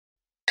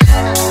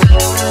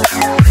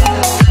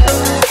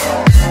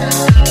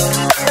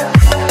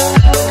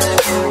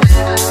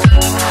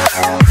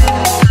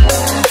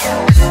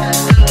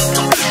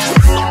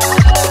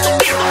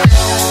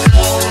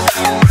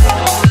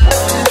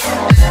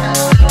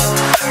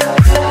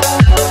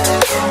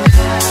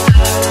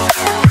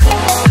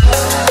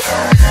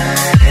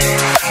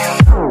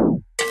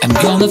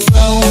gonna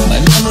throw my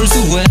memories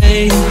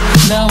away.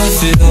 Now I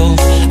feel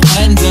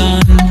I'm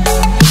done,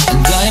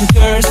 and I am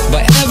cursed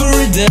by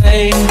every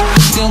day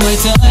till my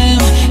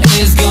time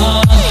is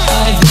gone.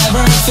 I've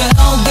never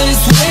felt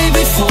this way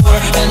before,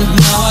 and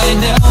now I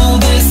know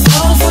this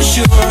all for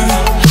sure.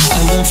 I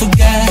won't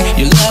forget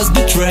your last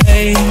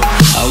betray.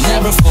 I'll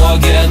never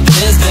forget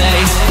this day.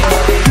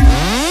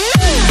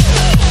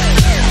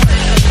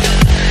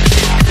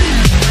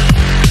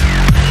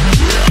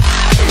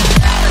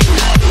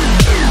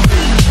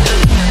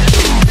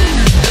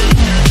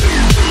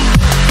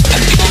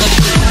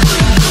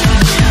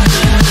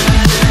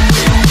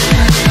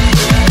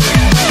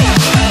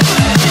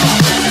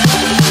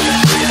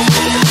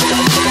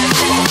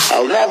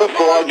 I'll never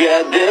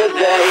forget this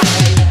day.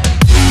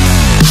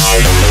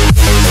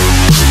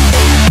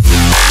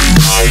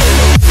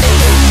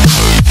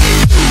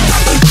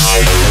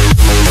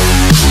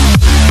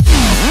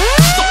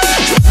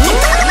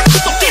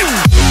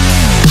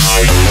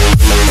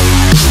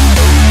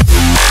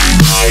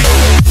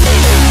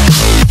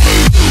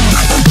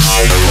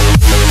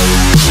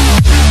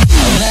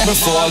 I'll never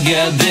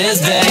forget this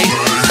day.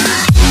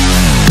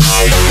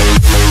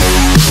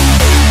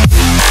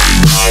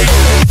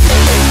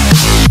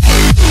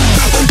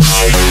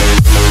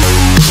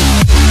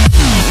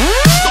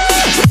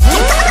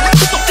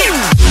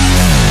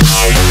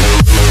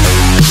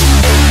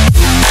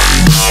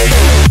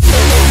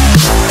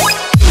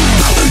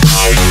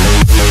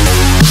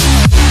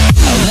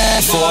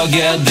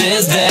 Forget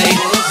this day.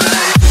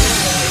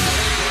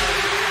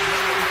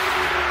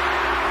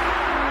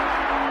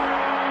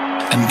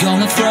 I'm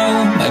gonna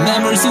throw my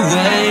memories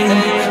away.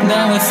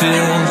 Now I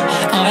feel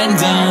I'm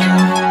done,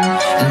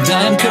 and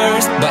I'm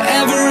cursed by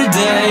every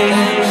day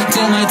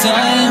till my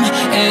time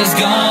is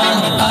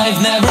gone. I've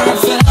never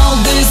felt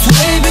this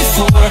way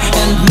before,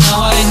 and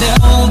now I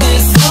know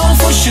this all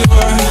for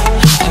sure.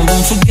 I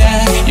won't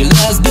forget your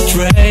last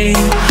betray.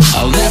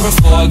 I'll never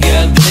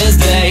forget this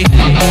day.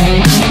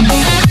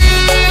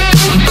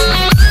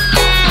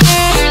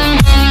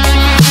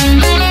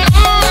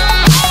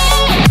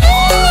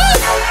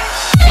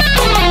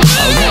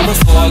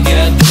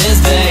 Forget this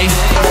day.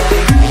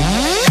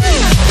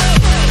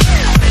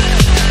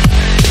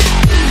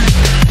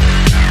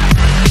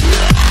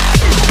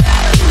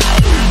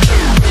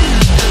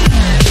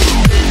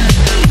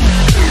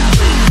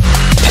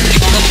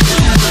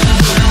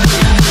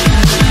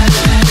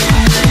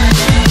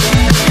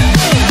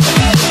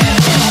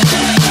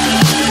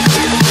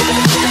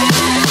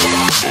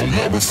 I'll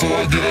never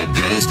forget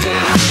this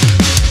day.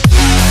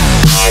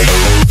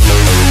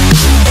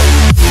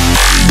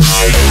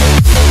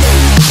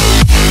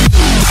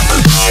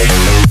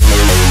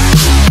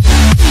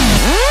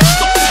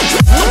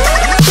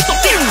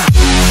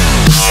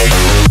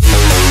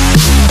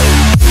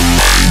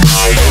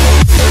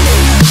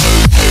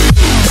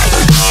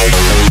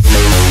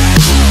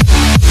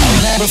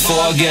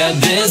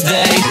 Forget this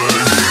day.